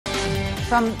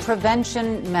From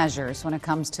prevention measures when it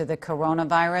comes to the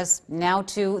coronavirus, now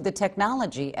to the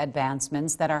technology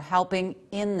advancements that are helping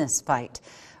in this fight.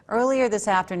 Earlier this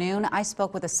afternoon, I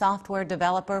spoke with a software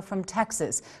developer from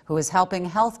Texas who is helping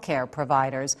healthcare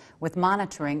providers with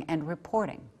monitoring and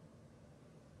reporting.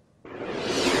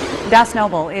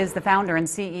 Nobel is the founder and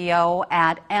CEO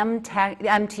at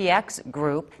MTX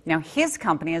Group. Now, his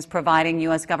company is providing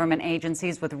U.S. government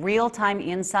agencies with real-time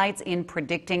insights in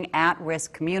predicting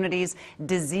at-risk communities,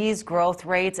 disease growth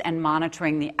rates, and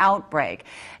monitoring the outbreak.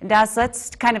 Das, let's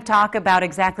kind of talk about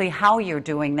exactly how you're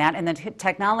doing that and the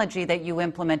technology that you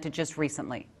implemented just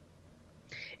recently.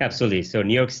 Absolutely. So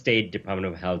New York State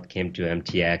Department of Health came to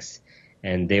MTX,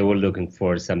 and they were looking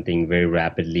for something very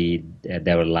rapidly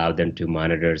that would allow them to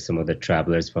monitor some of the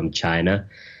travelers from China.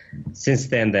 Since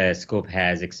then, the scope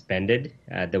has expanded.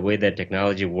 The way the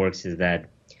technology works is that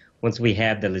once we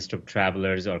have the list of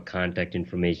travelers or contact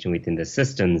information within the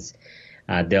systems,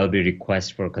 there'll be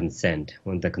requests for consent.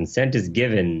 When the consent is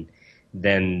given,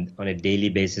 then on a daily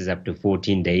basis up to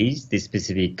 14 days, these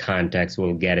specific contacts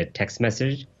will get a text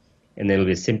message, and there will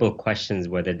be simple questions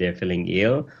whether they're feeling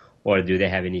ill or do they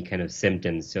have any kind of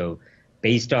symptoms. So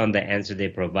based on the answer they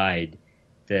provide,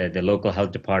 the local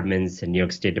health departments and New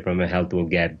York State Department of Health will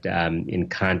get in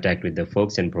contact with the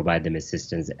folks and provide them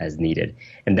assistance as needed.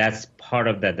 And that's part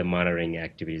of the monitoring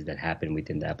activities that happen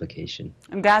within the application.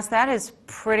 Das, that is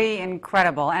pretty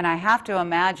incredible. And I have to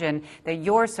imagine that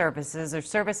your services or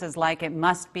services like it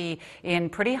must be in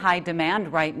pretty high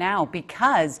demand right now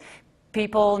because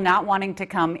people not wanting to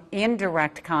come in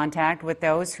direct contact with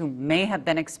those who may have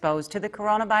been exposed to the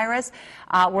coronavirus.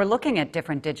 We're looking at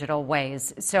different digital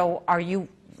ways. So are you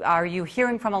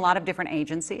hearing from a lot of different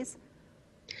agencies?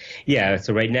 Yeah,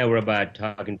 so right now we're about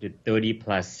talking to 30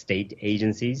 plus state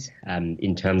agencies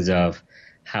in terms of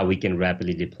how we can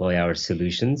rapidly deploy our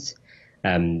solutions.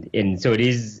 And so it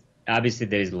is, obviously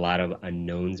there is a lot of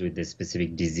unknowns with this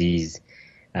specific disease.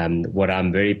 What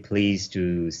I'm very pleased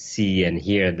to see and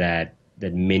hear that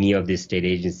many of these state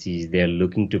agencies, they're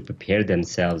looking to prepare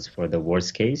themselves for the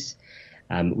worst case,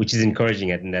 which is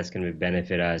encouraging. I think that's going to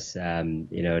benefit us, down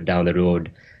the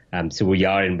road. So we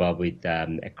are involved with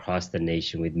across the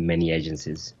nation with many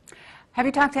agencies. Have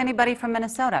you talked to anybody from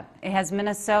Minnesota?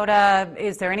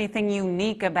 Is there anything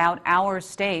unique about our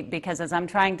state? Because as I'm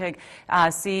trying to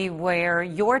see where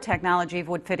your technology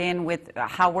would fit in with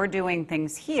how we're doing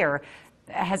things here,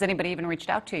 has anybody even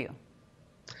reached out to you?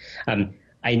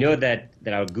 I know that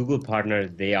our Google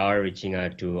partners, they are reaching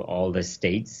out to all the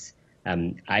states.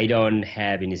 I don't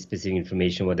have any specific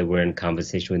information whether we're in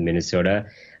conversation with Minnesota.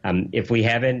 If we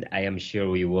haven't, I am sure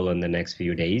we will in the next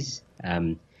few days.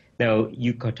 Now,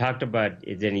 you talked about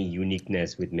is there any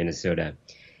uniqueness with Minnesota.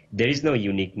 There is no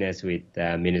uniqueness with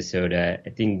Minnesota. I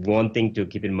think one thing to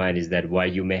keep in mind is that while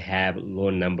you may have a low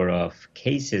number of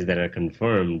cases that are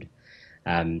confirmed,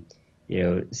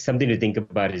 something to think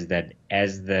about is that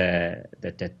as the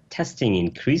testing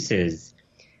increases,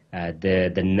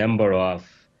 the number of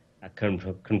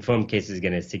confirmed cases is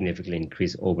going to significantly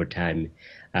increase over time.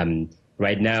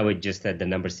 Right now, it's just that the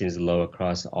number seems low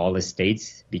across all the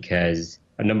states because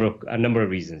a number of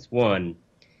reasons. One,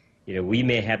 we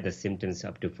may have the symptoms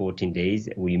up to 14 days.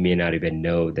 We may not even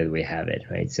know that we have it,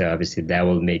 right? So obviously that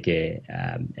will make it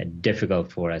difficult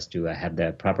for us to have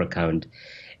the proper count.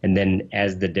 And then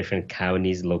as the different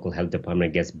counties, local health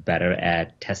department gets better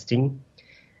at testing,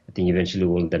 I think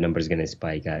eventually the number is going to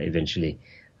spike eventually.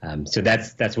 So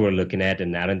that's what we're looking at.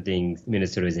 And I don't think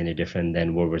Minnesota is any different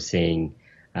than what we're seeing.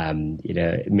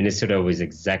 Minnesota was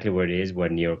exactly where it is, where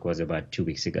New York was about 2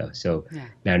 weeks ago. So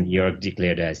now New York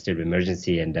declared a state of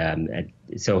emergency. And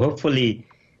so hopefully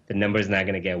the number is not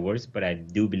going to get worse, but I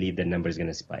do believe the number is going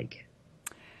to spike.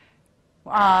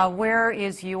 Where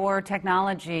is your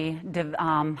technology?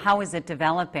 How is it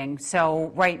developing?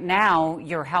 So right now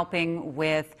you're helping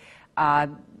with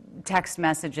text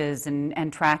messages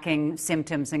and tracking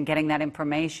symptoms and getting that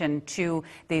information to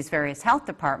these various health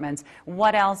departments.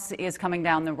 What else is coming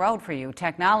down the road for you?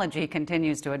 Technology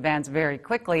continues to advance very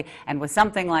quickly, and with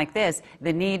something like this,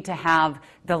 the need to have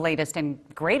the latest and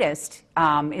greatest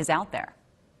is out there.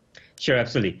 Sure,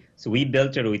 absolutely. So we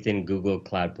built it within Google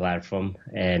Cloud Platform,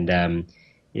 and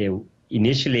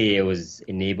initially it was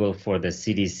enabled for the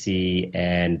CDC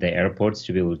and the airports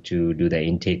to be able to do the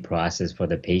intake process for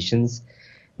the patients.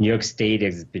 New York State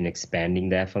has been expanding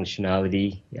that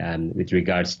functionality with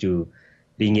regards to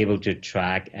being able to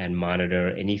track and monitor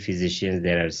any physicians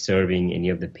that are serving any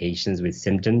of the patients with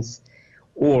symptoms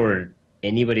or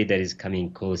anybody that is coming in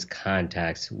close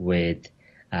contacts with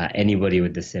anybody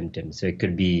with the symptoms. So it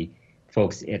could be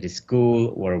folks at a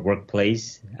school or a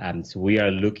workplace. So we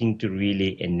are looking to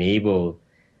really enable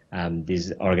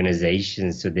these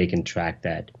organizations so they can track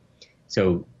that.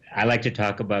 So I like to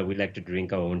talk about, we like to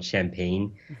drink our own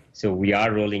champagne. So we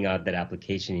are rolling out that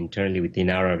application internally within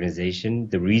our organization.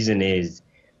 The reason is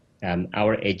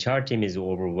our HR team is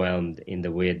overwhelmed in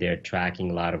the way they're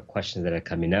tracking a lot of questions that are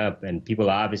coming up, and people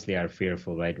obviously are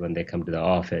fearful, right, when they come to the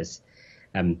office.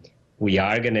 We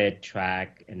are going to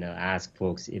track and ask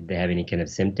folks if they have any kind of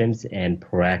symptoms and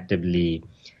proactively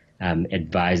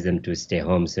advise them to stay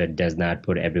home so it does not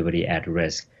put everybody at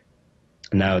risk.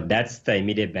 Now, that's the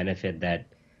immediate benefit that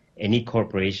any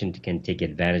corporation can take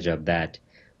advantage of that.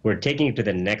 We're taking it to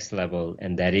the next level,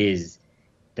 and that is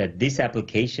that this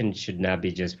application should not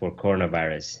be just for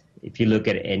coronavirus. If you look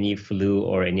at any flu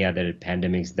or any other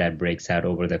pandemics that breaks out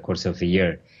over the course of a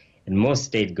year, and most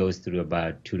states goes through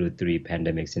about 2 to 3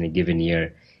 pandemics in a given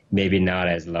year, maybe not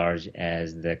as large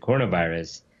as the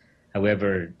coronavirus.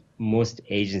 However, most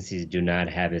agencies do not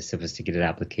have a sophisticated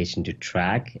application to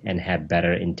track and have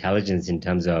better intelligence in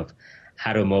terms of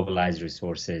how to mobilize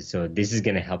resources. So this is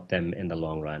going to help them in the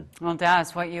long run. Well,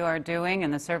 Das, what you are doing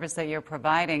and the service that you're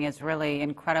providing is really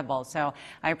incredible. So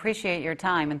I appreciate your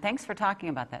time, and thanks for talking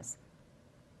about this.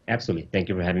 Absolutely. Thank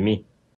you for having me.